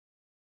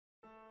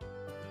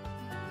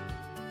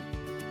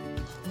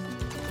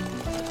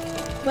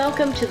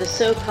Welcome to the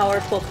So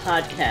Powerful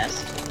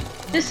podcast.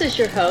 This is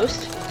your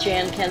host,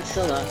 Jan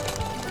Cancilla.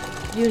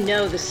 You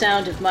know the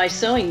sound of my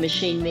sewing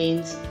machine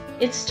means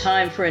it's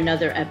time for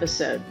another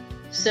episode.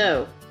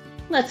 So,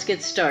 let's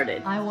get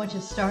started. I want to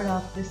start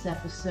off this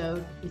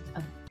episode with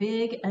a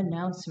big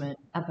announcement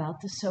about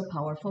the So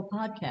Powerful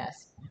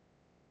podcast.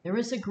 There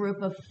is a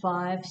group of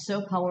 5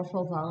 So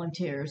Powerful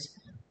volunteers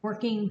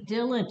working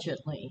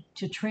diligently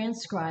to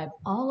transcribe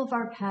all of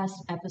our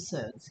past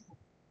episodes,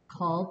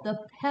 called the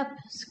PEP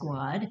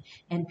Squad,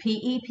 and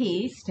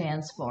PEP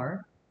stands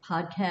for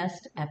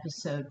Podcast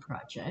Episode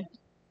Project.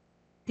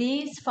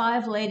 These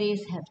 5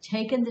 ladies have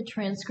taken the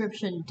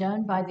transcription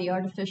done by the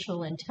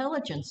artificial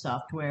intelligence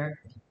software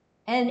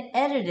and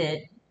edited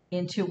it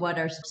into what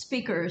our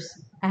speakers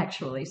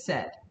actually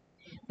said.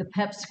 The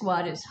PEP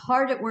Squad is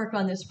hard at work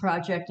on this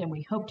project, and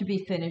we hope to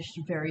be finished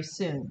very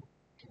soon.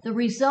 The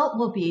result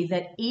will be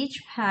that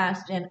each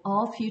past and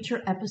all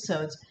future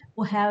episodes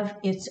will have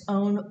its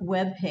own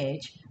web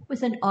page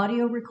with an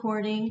audio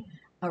recording,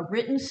 a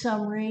written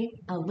summary,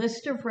 a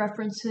list of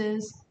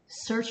references,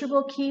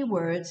 searchable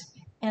keywords,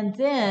 and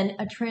then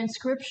a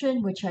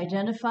transcription which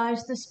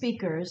identifies the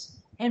speakers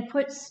and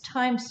puts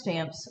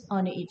timestamps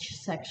on each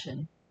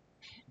section.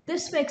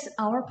 This makes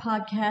our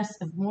podcast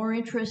of more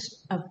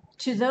interest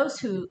to those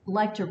who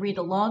like to read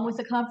along with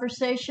the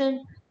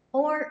conversation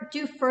or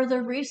do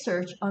further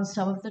research on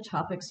some of the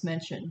topics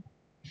mentioned.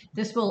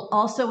 This will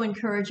also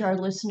encourage our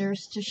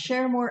listeners to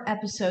share more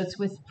episodes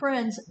with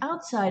friends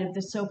outside of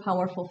the So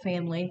Powerful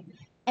family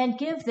and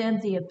give them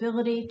the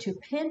ability to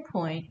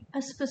pinpoint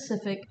a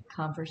specific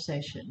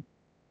conversation.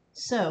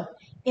 So,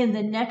 in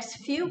the next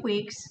few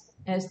weeks,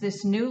 as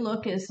this new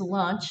look is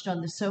launched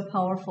on the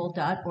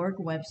SoPowerful.org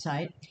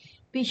website,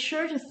 be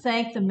sure to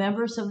thank the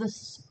members of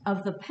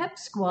the PEP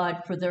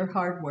Squad for their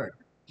hard work.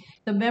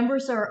 The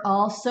members are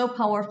all So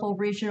Powerful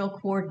regional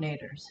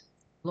coordinators: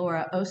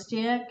 Laura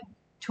Ostiak,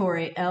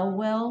 Tori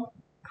Elwell,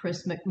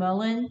 Chris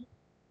McMullen,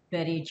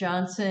 Betty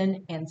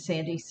Johnson, and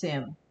Sandy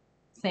Sim.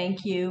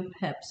 Thank you,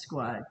 PEP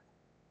Squad.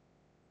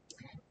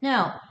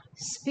 Now,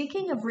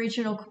 speaking of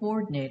regional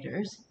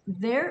coordinators,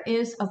 there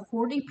is a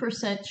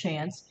 40%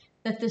 chance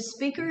that the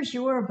speakers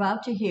you are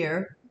about to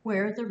hear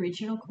wear the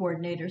regional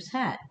coordinator's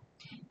hat.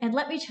 And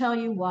let me tell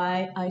you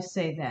why I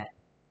say that.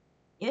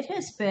 It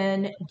has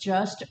been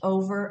just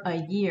over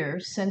a year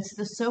since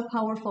the So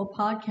Powerful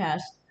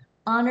podcast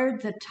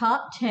honored the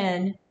top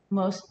 10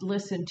 most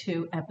listened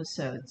to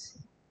episodes.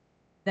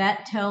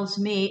 That tells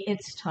me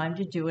it's time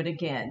to do it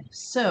again.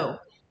 So,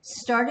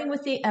 starting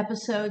with the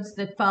episodes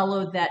that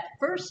followed that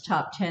first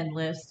top 10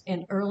 list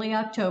in early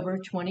October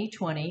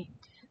 2020,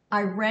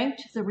 I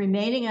ranked the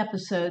remaining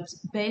episodes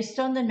based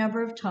on the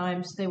number of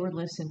times they were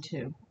listened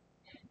to.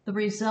 The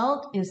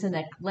result is an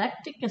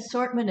eclectic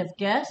assortment of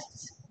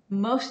guests.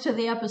 Most of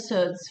the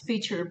episodes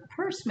feature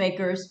purse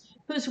makers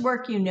whose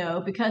work you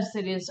know because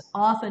it is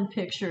often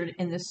pictured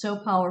in the So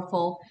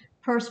Powerful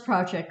Purse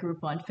Project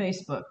group on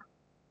Facebook.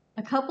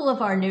 A couple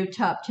of our new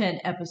top 10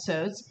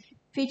 episodes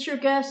feature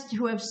guests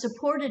who have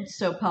supported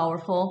So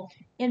Powerful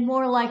in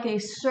more like a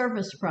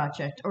service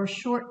project or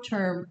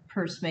short-term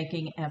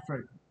purse-making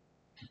effort.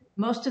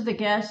 Most of the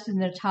guests in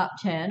the top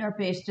 10 are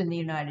based in the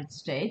United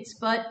States,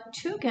 but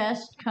 2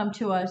 guests come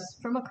to us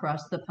from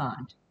across the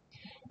pond.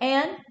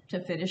 And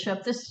to finish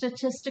up the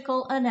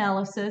statistical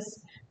analysis,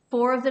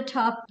 4 of the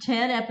top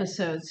 10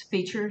 episodes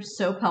feature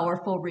So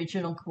Powerful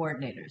regional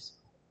coordinators.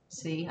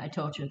 See, I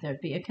told you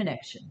there'd be a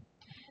connection.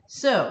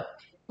 So,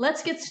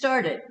 let's get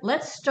started.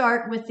 Let's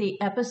start with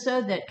the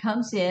episode that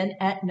comes in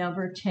at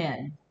number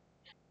 10.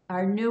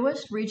 Our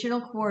newest regional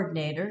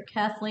coordinator,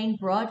 Kathleen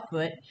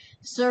Broadfoot,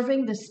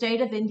 serving the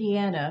state of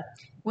Indiana,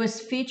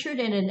 was featured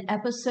in an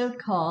episode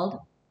called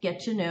Get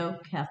to Know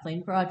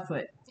Kathleen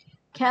Broadfoot.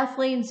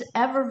 Kathleen's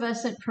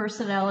effervescent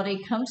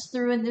personality comes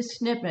through in this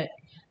snippet,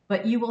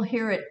 but you will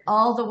hear it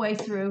all the way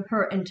through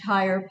her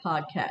entire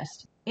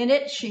podcast. In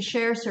it, she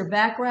shares her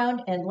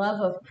background and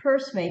love of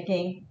purse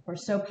making for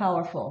So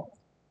Powerful.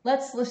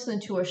 Let's listen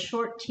to a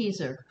short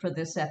teaser for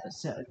this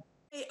episode.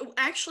 I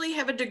actually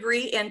have a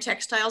degree in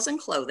textiles and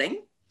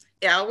clothing.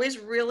 I always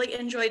really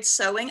enjoyed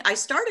sewing. I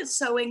started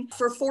sewing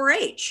for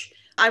 4-H.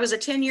 I was a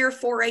 10-year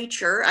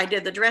 4-H'er. I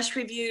did the dress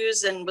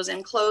reviews and was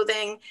in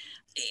clothing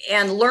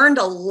and learned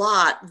a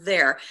lot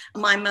there.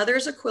 My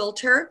mother's a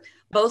quilter.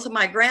 Both of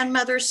my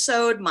grandmothers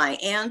sewed. My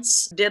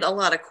aunts did a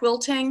lot of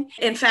quilting.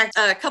 In fact,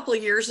 a couple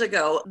of years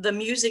ago, the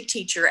music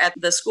teacher at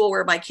the school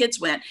where my kids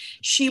went,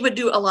 she would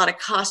do a lot of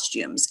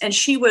costumes, and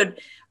she would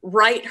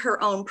write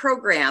her own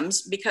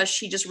programs because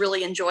she just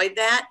really enjoyed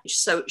that.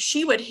 So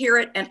she would hear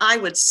it and I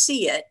would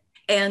see it,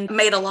 and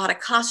made a lot of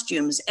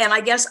costumes. And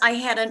I guess I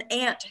had an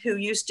aunt who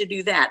used to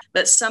do that,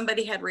 but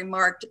somebody had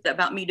remarked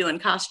about me doing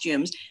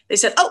costumes. They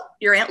said, "Oh,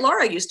 your Aunt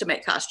Laura used to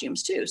make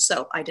costumes too."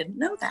 So I didn't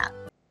know that.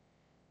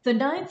 The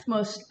 9th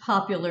most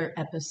popular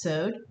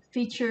episode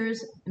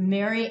features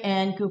Mary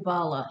Ann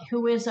Gubala,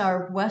 who is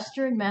our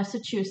Western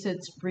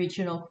Massachusetts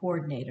regional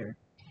coordinator.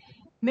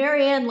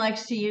 Mary Ann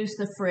likes to use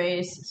the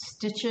phrase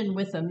 "stitchin'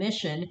 with a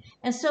mission,"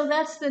 and so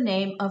that's the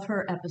name of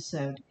her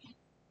episode.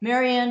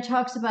 Marianne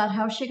talks about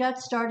how she got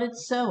started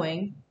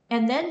sewing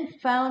and then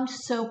found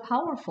Sew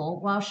Powerful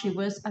while she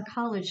was a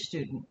college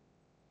student.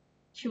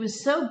 She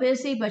was so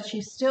busy, but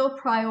she still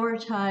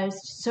prioritized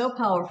Sew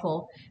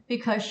Powerful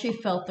because she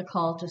felt the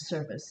call to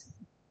service.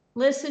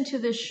 Listen to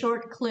this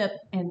short clip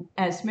and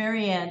as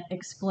Marianne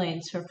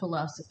explains her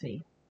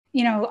philosophy.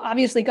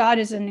 Obviously God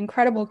is an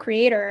incredible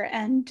creator.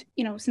 And,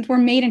 since we're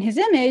made in his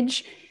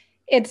image,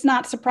 it's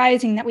not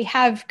surprising that we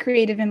have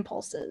creative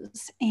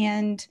impulses.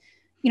 And,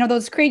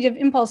 those creative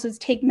impulses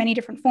take many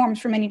different forms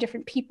for many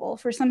different people.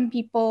 For some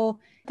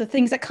people, the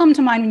things that come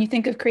to mind when you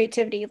think of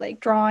creativity, like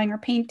drawing or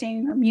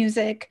painting or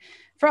music.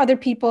 For other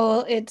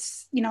people,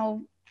 it's,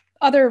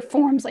 other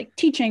forms like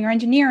teaching or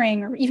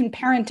engineering or even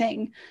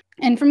parenting.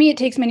 And for me, it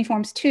takes many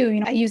forms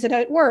too. I use it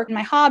at work, in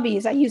my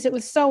hobbies, I use it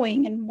with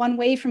sewing. And one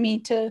way for me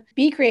to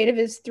be creative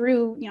is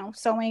through,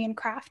 sewing and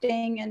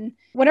crafting, and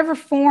whatever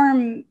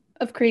form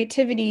of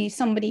creativity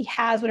somebody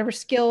has, whatever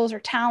skills or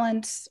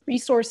talents,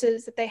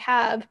 resources that they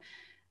have.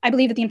 I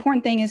believe that the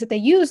important thing is that they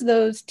use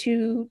those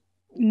to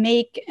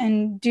make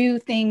and do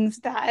things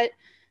that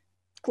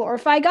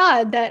glorify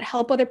God, that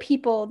help other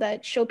people,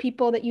 that show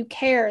people that you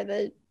care,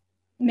 that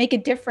make a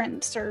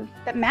difference or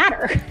that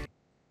matter.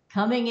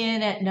 Coming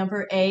in at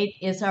number 8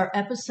 is our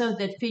episode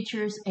that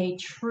features a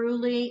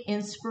truly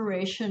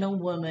inspirational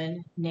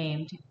woman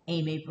named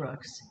Amy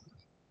Brooks.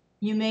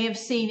 You may have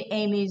seen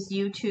Amy's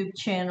YouTube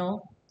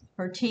channel,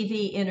 her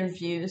TV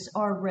interviews,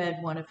 or read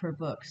one of her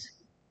books.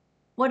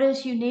 What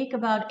is unique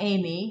about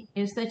Amy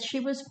is that she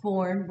was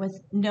born with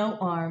no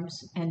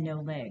arms and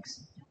no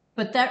legs.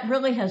 But that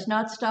really has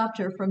not stopped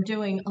her from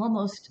doing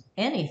almost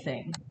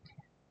anything.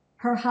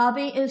 Her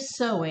hobby is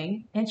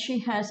sewing, and she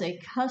has a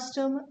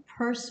custom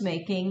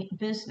purse-making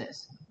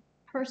business.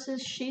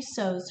 Purses she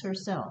sews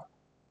herself.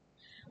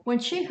 When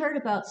she heard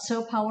about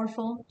Sew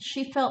Powerful,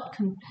 she felt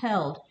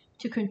compelled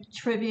to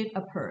contribute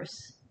a purse.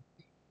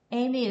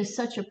 Amy is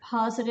such a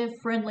positive,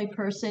 friendly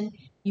person,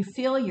 you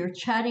feel you're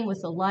chatting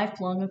with a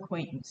lifelong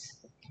acquaintance.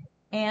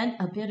 And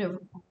a bit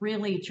of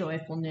really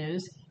joyful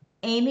news,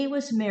 Amy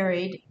was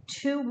married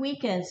 2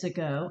 weekends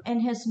ago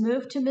and has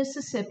moved to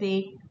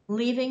Mississippi,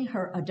 leaving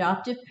her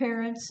adoptive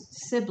parents,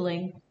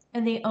 sibling,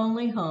 and the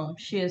only home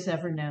she has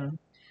ever known.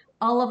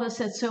 All of us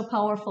at Sew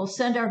Powerful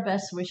send our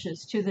best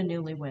wishes to the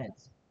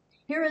newlyweds.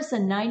 Here is a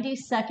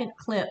 90-second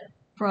clip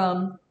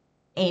from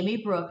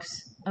Amy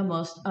Brooks, A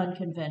Most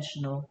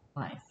Unconventional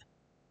Life.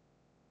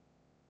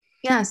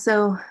 Yeah,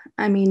 so,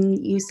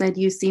 you said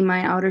you see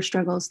my outer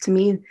struggles. To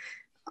me,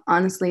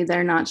 honestly,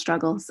 they're not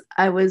struggles.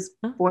 I was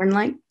born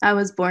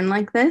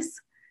like this,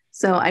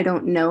 so I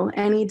don't know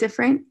any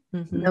different.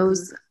 Mm-hmm.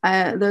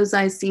 Those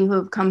I see who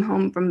have come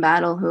home from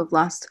battle, who have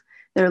lost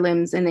their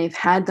limbs, and they've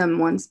had them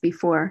once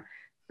before.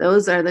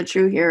 Those are the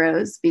true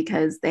heroes,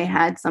 because they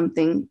had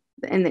something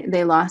and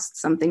they lost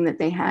something that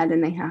they had,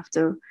 and they have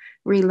to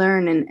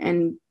relearn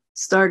and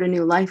start a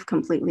new life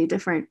completely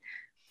different.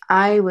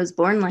 I was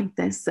born like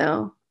this,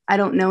 so I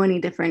don't know any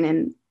different.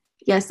 And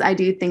yes, I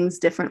do things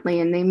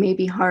differently, and they may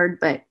be hard,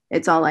 but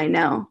it's all I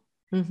know.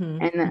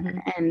 Mm-hmm.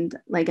 And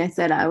like I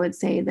said, I would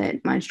say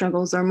that my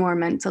struggles are more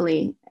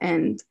mentally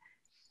and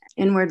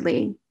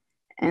inwardly.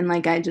 And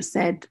like I just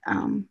said,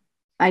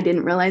 I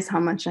didn't realize how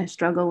much I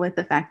struggle with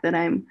the fact that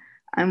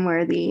I'm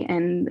worthy.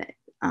 And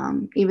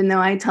even though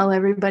I tell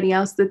everybody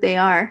else that they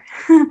are,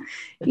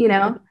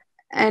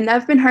 and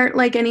I've been hurt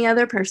like any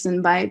other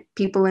person by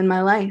people in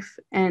my life,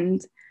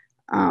 and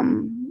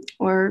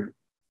or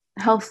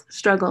health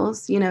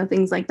struggles,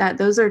 things like that.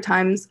 Those are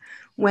times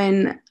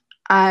when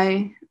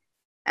I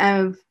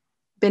have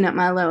been at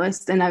my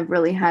lowest, and I've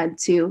really had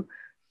to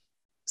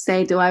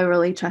say, do I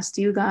really trust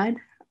you, God,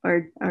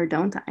 or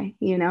don't I,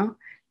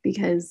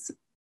 because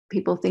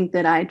people think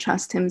that I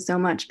trust him so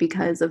much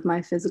because of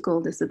my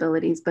physical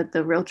disabilities, but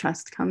the real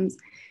trust comes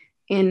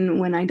in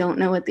when I don't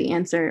know what the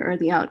answer or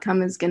the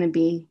outcome is going to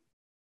be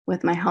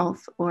with my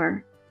health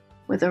or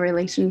with a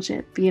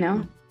relationship,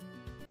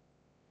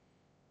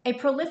 A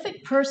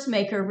prolific purse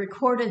maker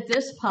recorded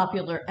this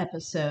popular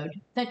episode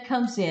that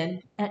comes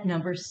in at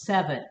number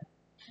 7.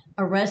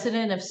 A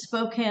resident of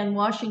Spokane,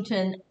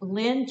 Washington,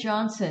 Lynn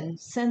Johnson,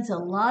 sends a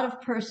lot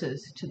of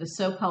purses to the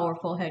Sew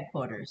Powerful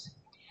headquarters.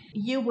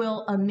 You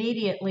will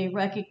immediately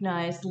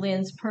recognize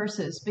Lynn's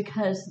purses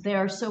because they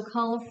are so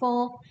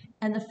colorful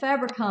and the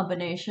fabric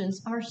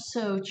combinations are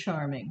so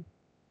charming.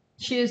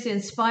 She is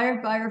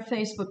inspired by her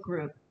Facebook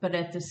group, but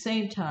at the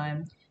same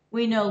time,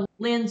 we know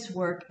Lynn's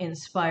work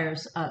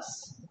inspires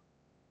us.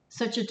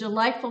 Such a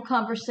delightful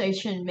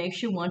conversation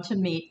makes you want to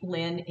meet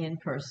Lynn in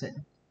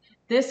person.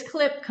 This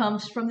clip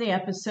comes from the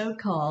episode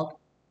called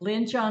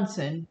Lynn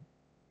Johnson,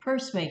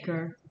 Purse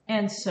Maker,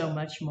 and so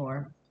much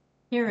more.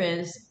 Here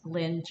is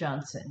Lynn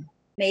Johnson.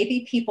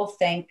 Maybe people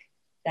think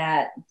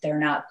that they're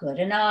not good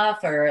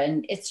enough,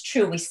 and it's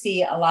true. We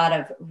see a lot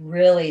of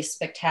really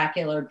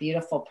spectacular,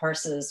 beautiful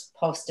purses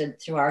posted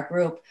through our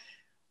group,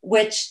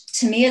 which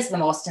to me is the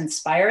most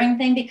inspiring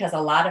thing, because a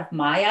lot of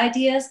my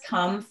ideas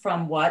come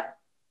from what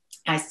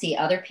I see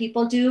other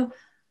people do,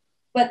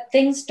 but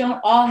things don't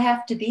all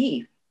have to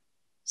be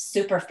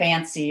super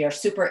fancy or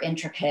super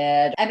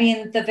intricate. I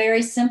mean, the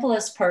very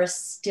simplest purse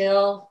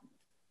still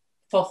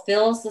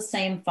fulfills the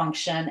same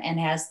function and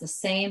has the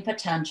same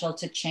potential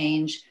to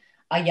change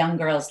a young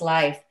girl's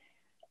life.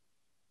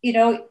 You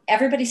know,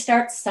 everybody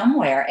starts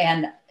somewhere,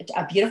 and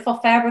a beautiful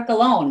fabric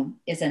alone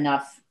is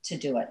enough to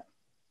do it.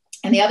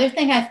 And the other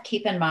thing I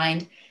keep in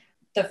mind,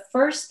 the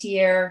first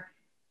year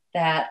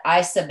that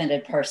I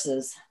submitted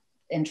purses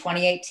in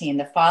 2018,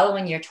 the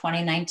following year,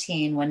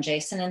 2019, when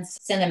Jason and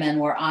Cinnamon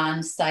were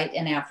on site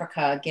in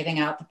Africa giving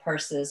out the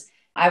purses,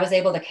 I was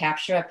able to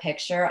capture a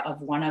picture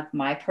of one of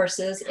my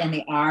purses in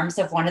the arms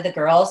of one of the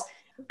girls.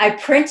 I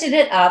printed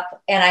it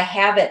up and I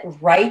have it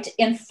right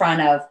in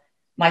front of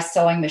my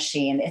sewing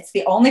machine. It's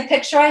the only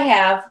picture I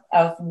have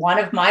of one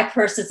of my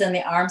purses in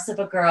the arms of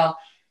a girl.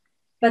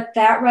 But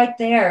that right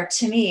there,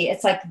 to me,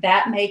 it's like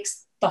that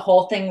makes the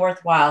whole thing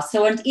worthwhile.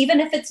 So, and even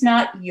if it's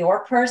not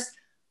your purse,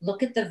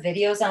 look at the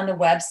videos on the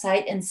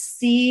website and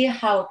see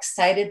how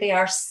excited they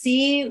are.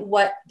 See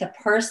what the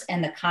purse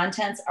and the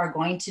contents are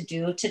going to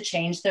do to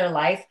change their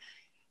life.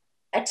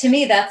 To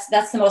me, that's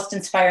the most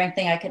inspiring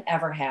thing I could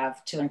ever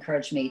have to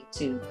encourage me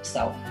to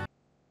sew.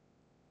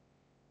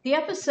 The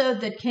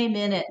episode that came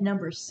in at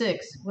number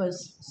 6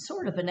 was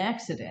sort of an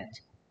accident.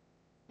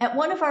 At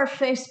one of our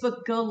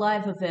Facebook Go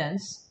Live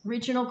events,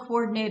 regional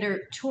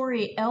coordinator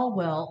Tori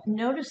Elwell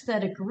noticed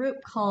that a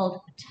group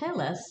called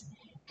Telas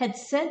had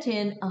sent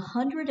in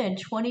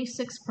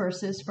 126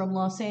 purses from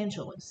Los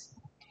Angeles.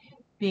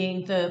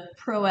 Being the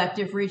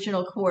proactive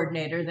regional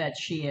coordinator that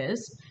she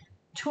is,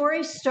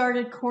 Tori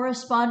started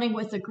corresponding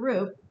with the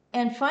group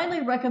and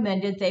finally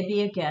recommended they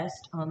be a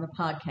guest on the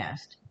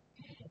podcast.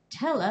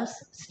 TELUS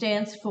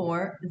stands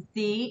for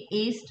the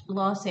East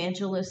Los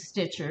Angeles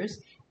Stitchers,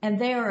 and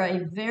they are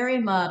a very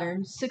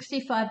modern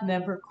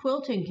 65-member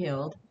quilting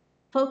guild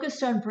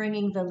focused on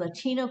bringing the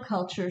Latino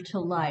culture to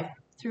life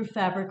through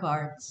fabric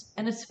arts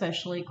and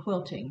especially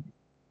quilting.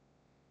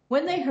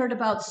 When they heard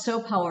about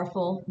Sew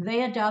Powerful,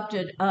 they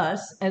adopted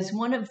us as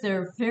one of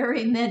their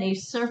very many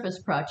service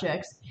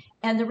projects,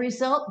 and the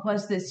result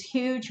was this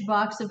huge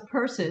box of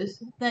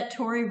purses that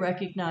Tori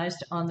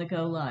recognized on the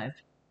Go Live.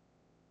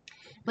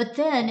 But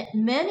then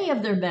many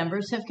of their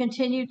members have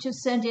continued to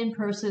send in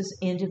purses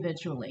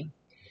individually.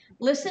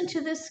 Listen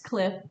to this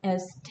clip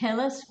as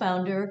TELUS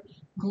founder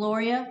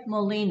Gloria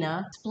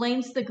Molina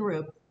explains the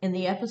group in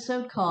the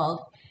episode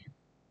called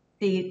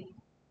The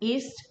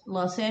East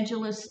Los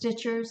Angeles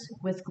Stitchers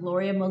with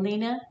Gloria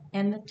Molina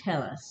and the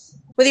TELUS.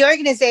 Well, the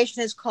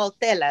organization is called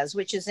TELAS,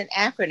 which is an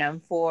acronym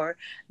for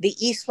the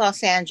East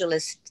Los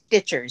Angeles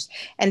Stitchers.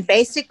 And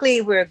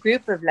basically, we're a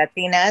group of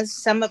Latinas.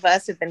 Some of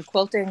us have been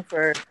quilting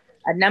for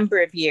a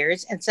number of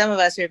years, and some of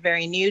us are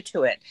very new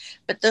to it.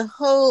 But the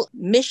whole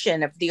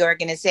mission of the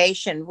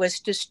organization was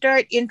to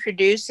start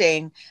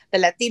introducing the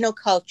Latino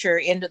culture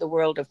into the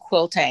world of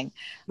quilting.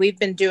 We've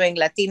been doing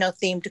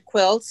Latino-themed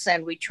quilts,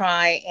 and we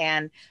try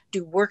and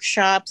do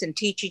workshops and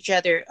teach each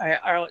other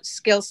our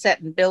skill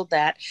set and build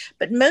that.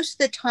 But most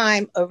of the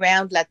time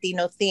around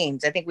Latino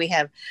themes. I think we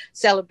have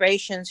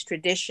celebrations,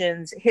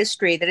 traditions,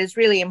 history that is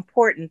really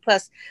important.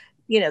 Plus,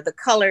 you know, the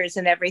colors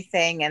and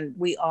everything, and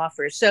we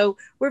offer. So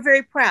we're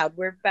very proud.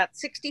 We're about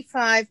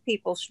 65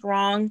 people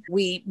strong.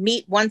 We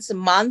meet once a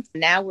month.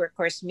 Now we're, of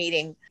course,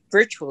 meeting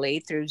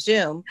virtually through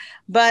Zoom,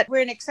 but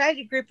we're an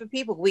excited group of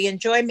people. We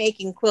enjoy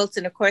making quilts,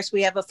 and of course,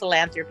 we have a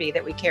philanthropy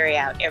that we carry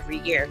out every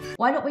year.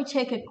 Why don't we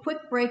take a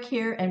quick break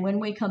here, and when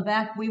we come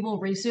back, we will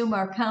resume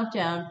our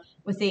countdown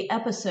with the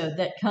episode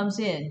that comes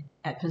in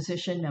at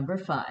position number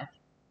 5.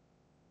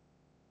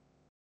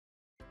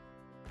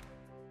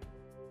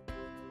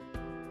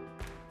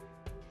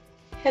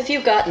 Have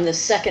you gotten the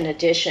second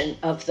edition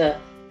of the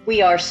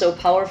We Are So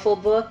Powerful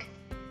book?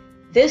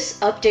 This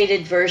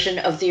updated version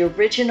of the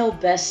original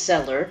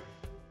bestseller,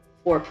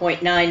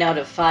 4.9 out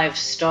of 5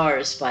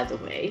 stars, by the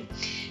way,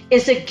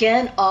 is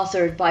again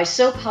authored by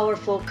Sew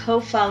Powerful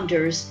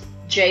co-founders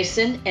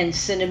Jason and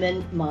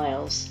Cinnamon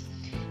Miles.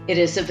 It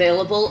is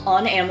available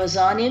on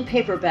Amazon in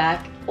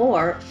paperback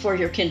or for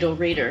your Kindle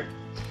reader.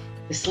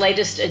 This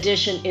latest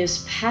edition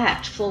is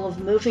packed full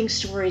of moving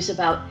stories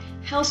about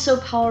how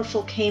Sew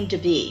Powerful came to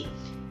be,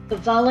 the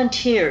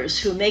volunteers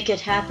who make it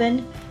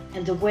happen,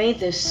 and the way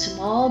this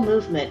small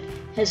movement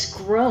has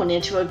grown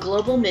into a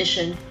global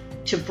mission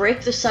to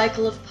break the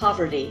cycle of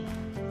poverty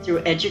through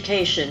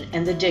education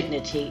and the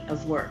dignity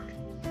of work.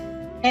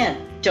 And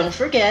don't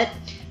forget,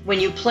 when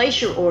you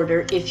place your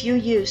order, if you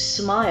use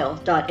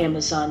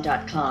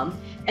smile.amazon.com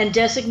and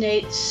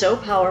designate Sew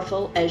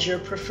Powerful as your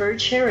preferred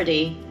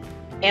charity,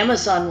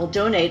 Amazon will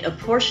donate a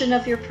portion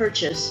of your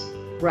purchase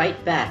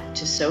right back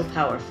to Sew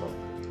Powerful.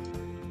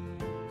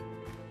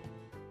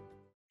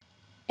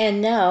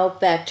 And now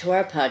back to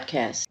our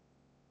podcast.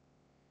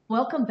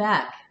 Welcome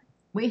back.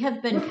 We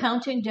have been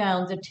counting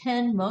down the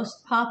 10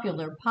 most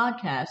popular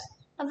podcasts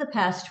of the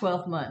past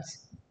 12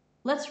 months.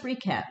 Let's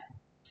recap.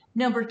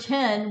 Number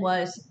 10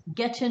 was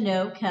Get to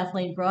Know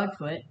Kathleen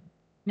Broadfoot.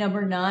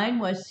 Number 9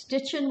 was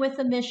Stitchin' with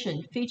a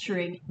Mission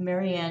featuring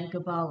Marianne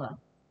Gabala.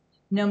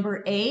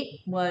 Number 8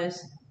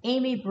 was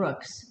Amy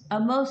Brooks, A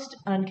Most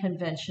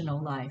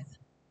Unconventional Life.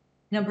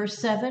 Number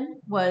 7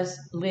 was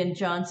Lynn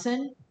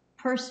Johnson,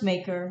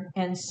 Pursemaker,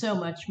 and so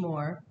much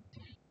more.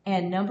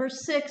 And number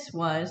 6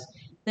 was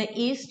the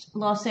East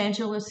Los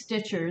Angeles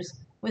Stitchers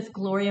with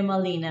Gloria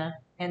Molina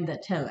and the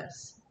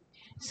Tellers.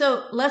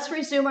 So let's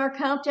resume our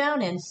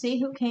countdown and see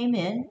who came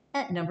in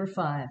at number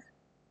 5.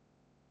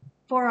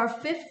 For our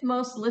 5th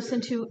most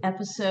listened to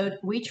episode,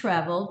 we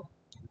traveled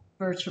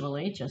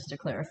virtually, just to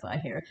clarify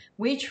here,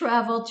 we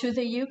traveled to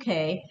the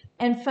UK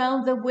and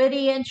found the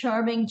witty and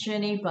charming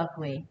Ginny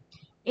Buckley.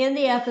 In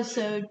the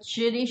episode,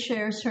 Ginny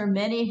shares her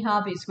many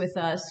hobbies with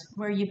us,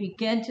 where you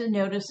begin to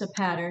notice a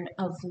pattern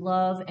of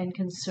love and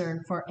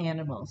concern for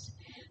animals.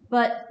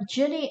 But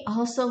Ginny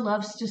also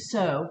loves to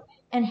sew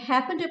and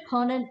happened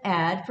upon an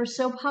ad for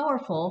So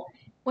Powerful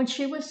when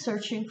she was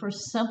searching for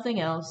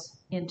something else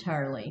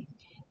entirely.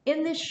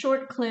 In this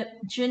short clip,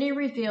 Ginny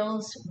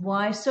reveals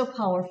why So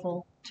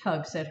Powerful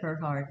tugs at her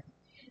heart.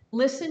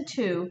 Listen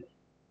to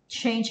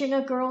Changing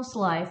a Girl's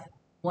Life,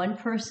 One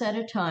Purse at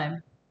a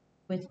Time,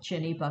 with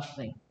Ginny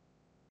Buckley.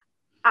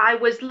 I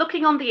was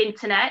looking on the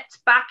internet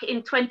back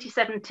in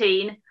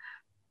 2017,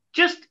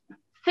 just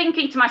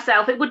thinking to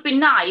myself, it would be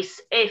nice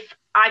if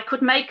I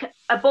could make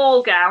a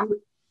ball gown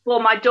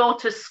for my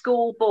daughter's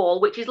school ball,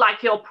 which is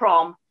like your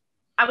prom.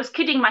 I was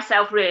kidding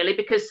myself, really,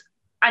 because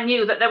I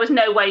knew that there was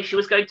no way she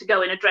was going to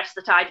go in a dress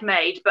that I'd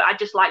made, but I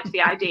just liked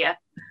the idea.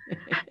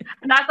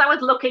 And as I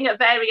was looking at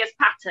various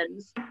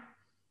patterns,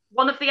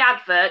 one of the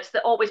adverts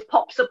that always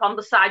pops up on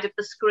the side of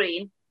the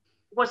screen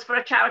was for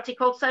a charity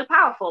called So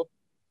Powerful,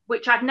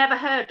 which I'd never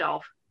heard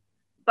of.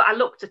 But I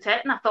looked at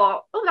it and I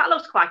thought, oh, that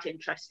looks quite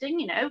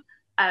interesting,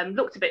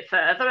 looked a bit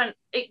further, and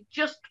it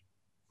just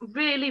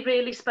really,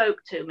 really spoke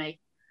to me.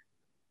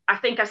 I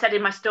think I said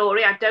in my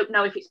story, I don't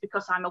know if it's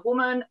because I'm a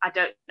woman. I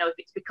don't know if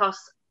it's because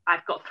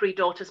I've got 3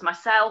 daughters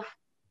myself.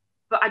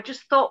 But I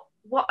just thought,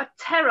 what a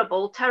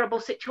terrible,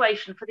 terrible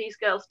situation for these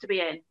girls to be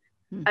in.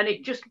 And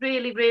it just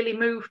really, really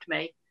moved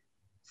me.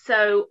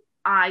 So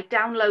I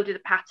downloaded a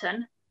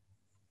pattern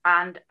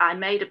and I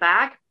made a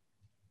bag.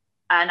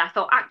 And I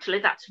thought, actually,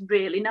 that's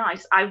really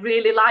nice. I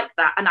really like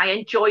that. And I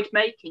enjoyed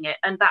making it.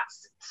 And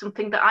that's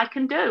something that I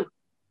can do.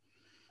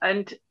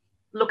 And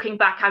looking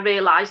back, I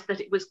realized that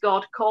it was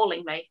God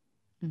calling me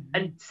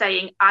and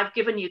saying, I've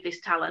given you this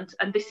talent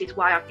and this is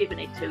why I've given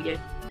it to you.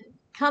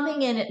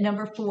 Coming in at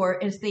number 4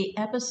 is the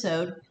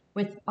episode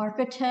with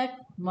architect,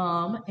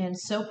 mom, and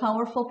So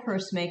Powerful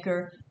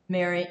pursemaker,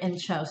 Mary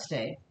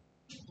Enchauste.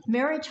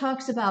 Mary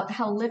talks about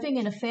how living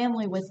in a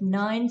family with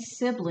 9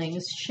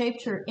 siblings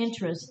shaped her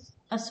interests,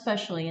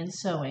 especially in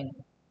sewing.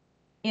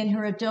 In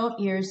her adult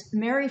years,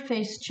 Mary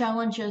faced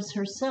challenges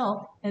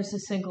herself as a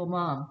single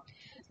mom.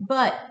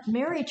 But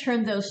Mary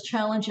turned those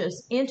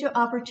challenges into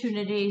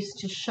opportunities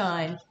to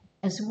shine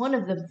as one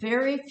of the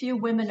very few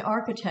women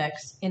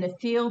architects in a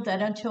field that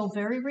until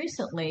very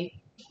recently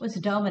was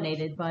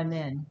dominated by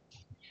men.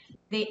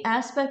 The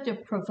aspect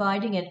of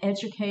providing an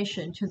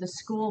education to the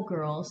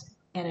schoolgirls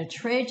and a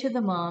trade to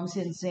the moms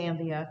in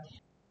Zambia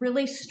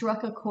really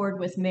struck a chord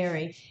with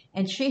Mary,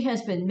 and she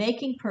has been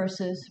making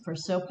purses for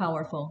So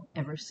Powerful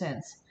ever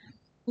since.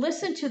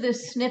 Listen to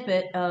this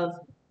snippet of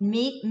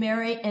Meet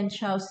Mary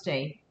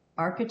Enchauste,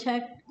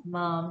 architect,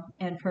 mom,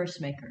 and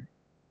pursemaker.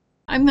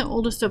 I'm the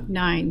oldest of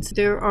 9.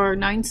 There are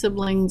 9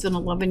 siblings and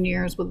 11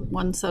 years with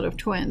 1 set of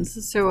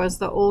twins. So as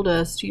the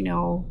oldest,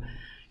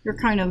 you're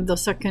kind of the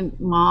second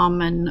mom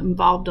and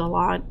involved a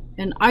lot.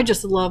 And I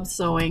just love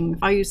sewing.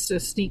 I used to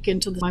sneak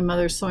into my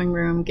mother's sewing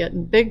room, get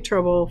in big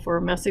trouble for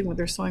messing with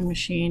her sewing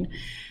machine.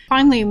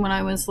 Finally, when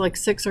I was like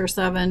 6 or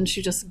 7,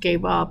 she just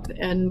gave up.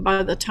 And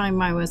by the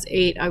time I was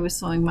 8, I was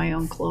sewing my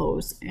own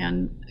clothes.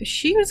 And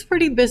she was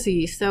pretty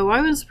busy. So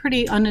I was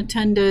pretty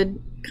unattended,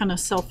 kind of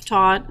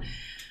self-taught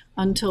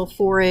until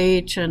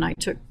 4-H. And I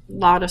took a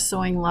lot of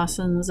sewing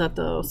lessons at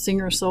the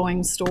Singer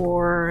Sewing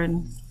Store.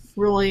 And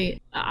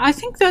really, I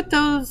think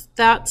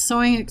that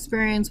sewing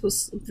experience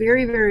was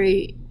very,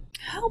 very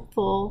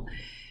helpful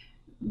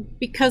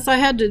because I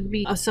had to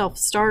be a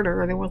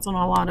self-starter. There wasn't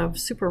a lot of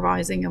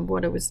supervising of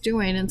what I was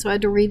doing, and so I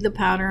had to read the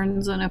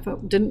patterns, and if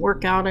it didn't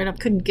work out, I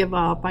couldn't give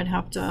up. I'd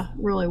have to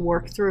really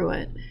work through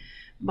it.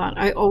 But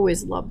I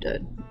always loved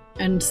it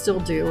and still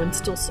do, and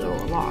still sew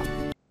a lot.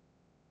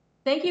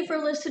 Thank you for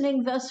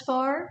listening thus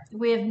far.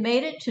 We have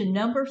made it to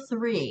number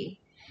 3.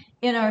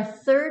 In our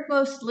 3rd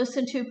most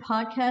listened to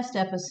podcast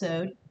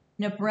episode,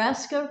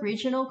 Nebraska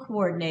Regional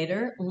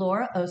Coordinator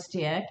Laura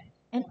Ostiak,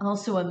 and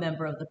also a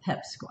member of the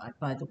PEP Squad,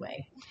 by the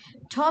way,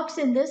 talks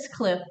in this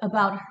clip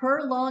about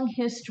her long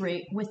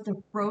history with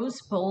the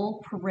Rose Bowl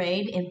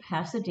Parade in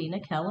Pasadena,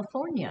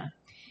 California.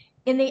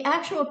 In the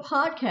actual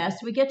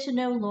podcast, we get to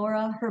know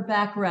Laura, her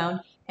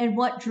background, and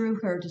what drew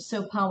her to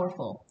So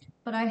Powerful.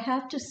 But I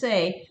have to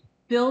say,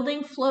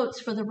 building floats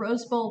for the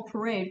Rose Bowl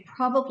Parade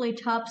probably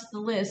tops the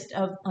list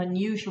of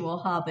unusual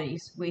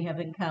hobbies we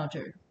have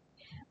encountered.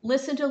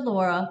 Listen to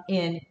Laura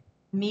in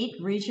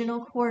Meet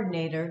Regional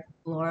Coordinator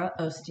Laura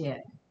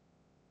Ostiak.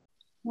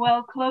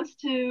 Well, close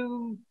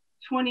to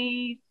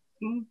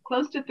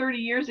 30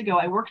 years ago,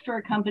 I worked for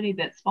a company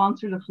that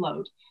sponsored a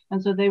float.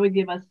 And so they would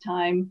give us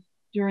time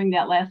during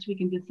that last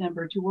week in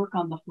December to work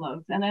on the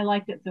floats. And I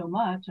liked it so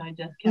much, I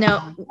just kept Now,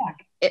 going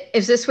back.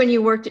 is this when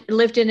you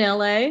lived in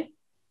LA?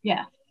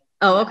 Yeah.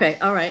 Oh, okay.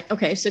 All right.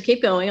 Okay. So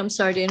keep going. I'm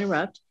sorry to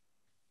interrupt.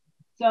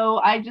 So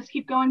I just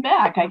keep going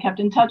back. I kept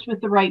in touch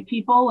with the right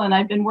people, and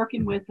I've been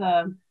working with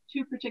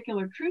 2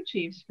 particular crew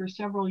chiefs for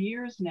several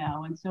years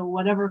now. And so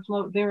whatever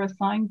float they're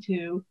assigned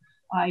to,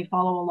 I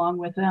follow along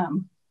with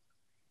them.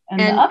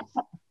 And the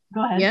upside,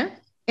 go ahead. Yeah.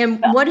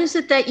 And what is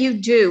it that you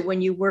do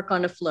when you work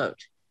on a float?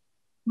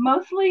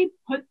 Mostly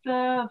put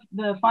the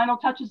final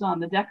touches on,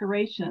 the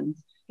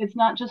decorations. It's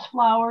not just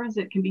flowers.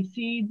 It can be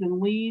seeds and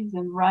leaves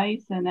and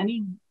rice and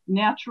any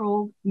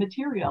natural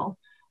material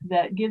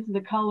that gives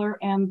the color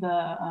and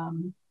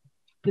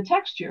the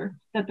texture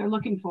that they're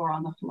looking for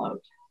on the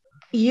float.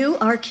 You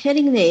are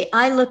kidding me.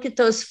 I look at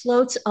those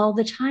floats all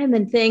the time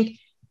and think,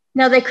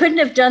 now they couldn't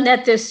have done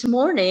that this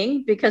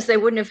morning because they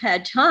wouldn't have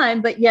had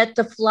time, but yet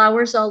the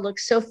flowers all look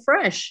so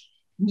fresh.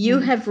 You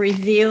have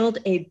revealed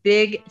a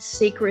big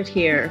secret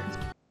here.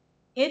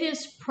 It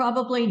is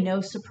probably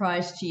no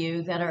surprise to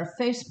you that our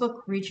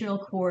Facebook regional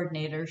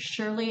coordinator,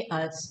 Shirley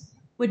Utz,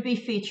 would be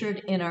featured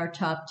in our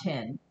top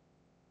 10.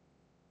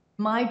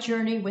 My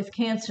Journey with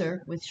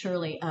Cancer with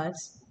Shirley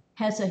Utz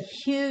has a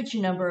huge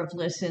number of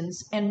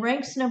listens and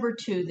ranks number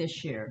 2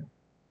 this year.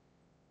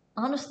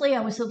 Honestly,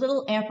 I was a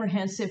little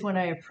apprehensive when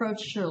I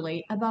approached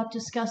Shirley about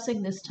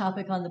discussing this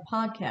topic on the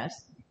podcast,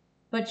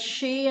 but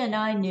she and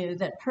I knew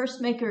that purse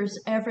makers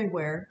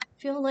everywhere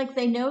feel like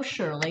they know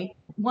Shirley,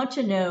 want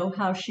to know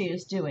how she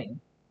is doing.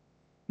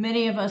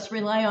 Many of us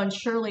rely on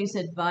Shirley's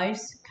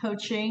advice,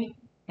 coaching,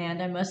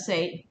 and I must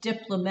say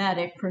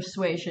diplomatic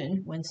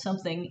persuasion when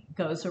something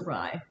goes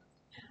awry.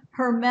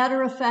 Her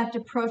matter-of-fact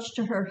approach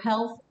to her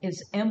health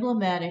is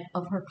emblematic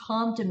of her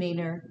calm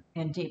demeanor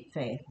and deep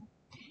faith.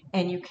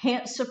 And you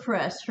can't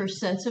suppress her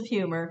sense of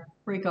humor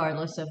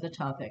regardless of the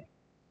topic.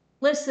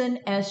 Listen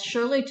as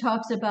Shirley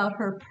talks about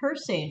her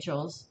purse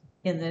angels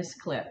in this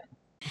clip.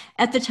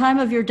 At the time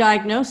of your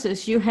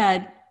diagnosis, you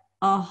had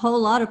a whole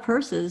lot of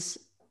purses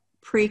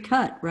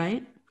pre-cut,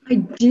 right? I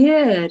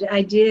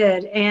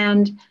did.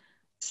 And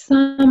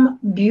some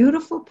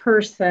beautiful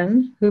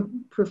person who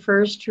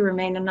prefers to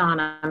remain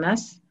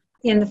anonymous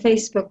in the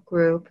Facebook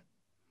group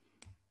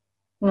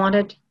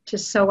wanted to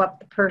sew up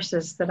the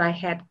purses that I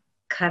had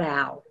cut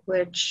out,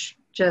 which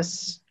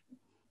just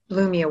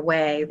blew me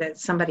away that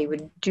somebody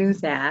would do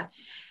that,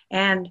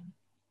 and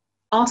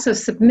also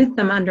submit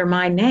them under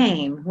my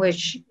name,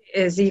 which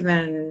is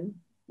even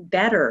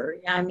better.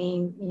 I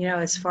mean,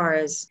 as far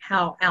as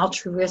how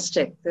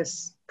altruistic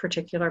this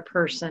particular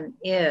person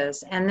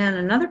is. And then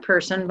another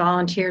person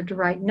volunteered to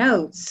write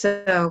notes.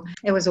 So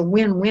it was a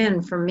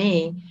win-win for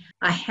me.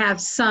 I have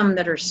some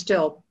that are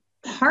still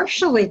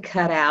partially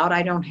cut out.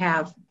 I don't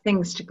have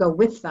things to go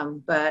with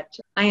them, but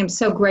I am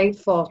so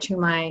grateful to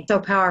my So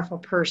Powerful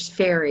Purse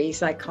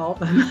fairies, I call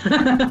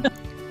them.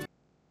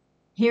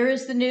 Here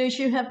is the news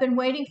you have been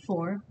waiting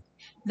for.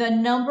 The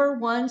number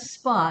 1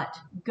 spot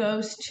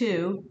goes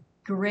to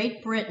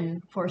Great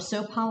Britain for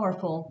So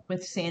Powerful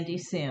with Sandy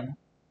Sim.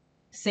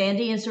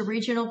 Sandy is a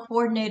regional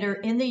coordinator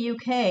in the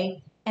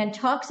UK and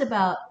talks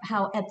about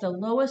how at the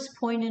lowest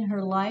point in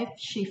her life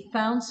she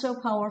found So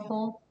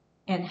Powerful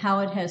and how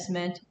it has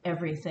meant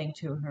everything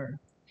to her.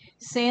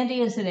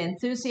 Sandy is an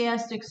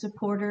enthusiastic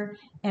supporter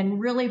and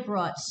really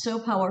brought So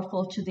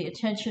Powerful to the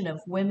attention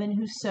of women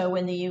who sew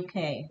in the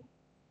UK.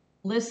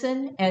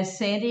 Listen as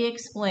Sandy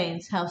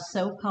explains how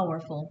So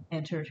Powerful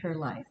entered her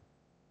life.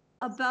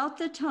 About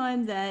the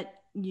time that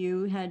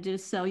you had to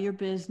sell your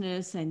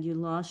business and you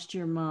lost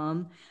your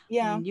mom,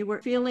 and you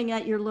were feeling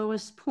at your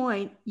lowest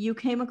point, you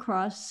came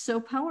across So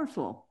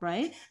Powerful,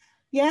 right?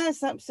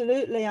 Yes,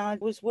 absolutely. I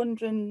was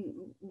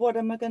wondering, what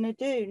am I going to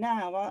do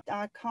now?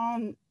 I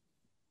can't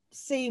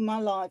see my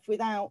life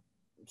without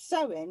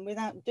sewing,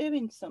 without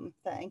doing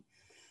something.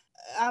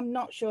 I'm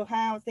not sure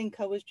how. I think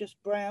I was just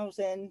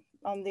browsing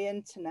on the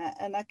internet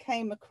and I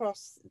came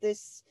across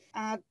this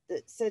ad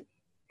that said,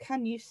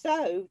 "Can you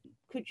sew?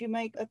 Could you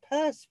make a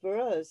purse for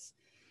us?"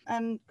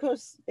 And of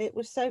course, it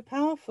was So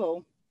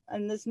Powerful.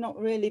 And there's not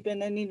really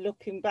been any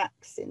looking back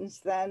since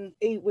then.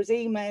 He was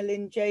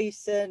emailing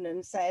Jason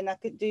and saying, "I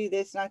could do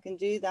this and I can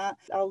do that.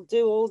 I'll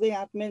do all the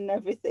admin and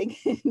everything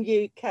in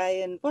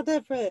UK and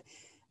whatever."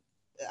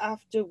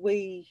 After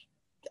we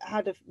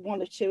had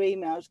 1 or 2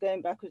 emails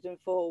going backwards and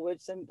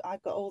forwards, and I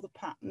got all the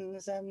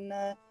patterns and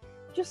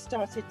just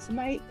started to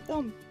make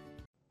them.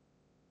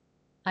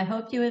 I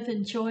hope you have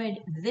enjoyed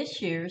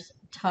this year's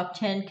Top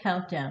 10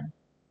 Countdown.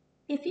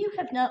 If you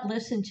have not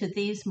listened to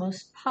these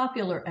most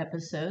popular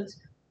episodes,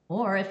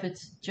 or if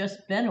it's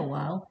just been a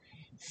while,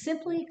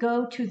 simply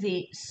go to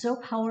the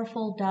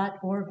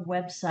sopowerful.org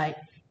website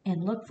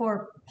and look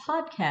for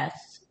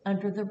podcasts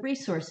under the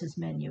resources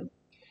menu.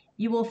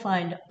 You will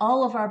find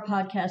all of our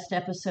podcast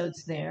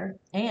episodes there,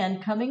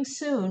 and coming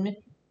soon,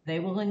 they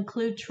will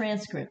include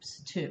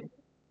transcripts too.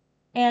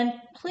 And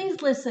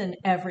please listen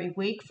every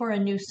week for a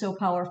new So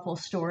Powerful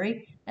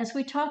story as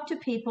we talk to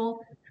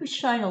people who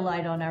shine a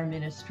light on our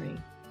ministry.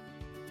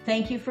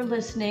 Thank you for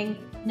listening.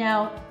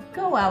 Now,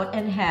 go out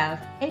and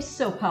have a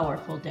so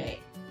powerful day.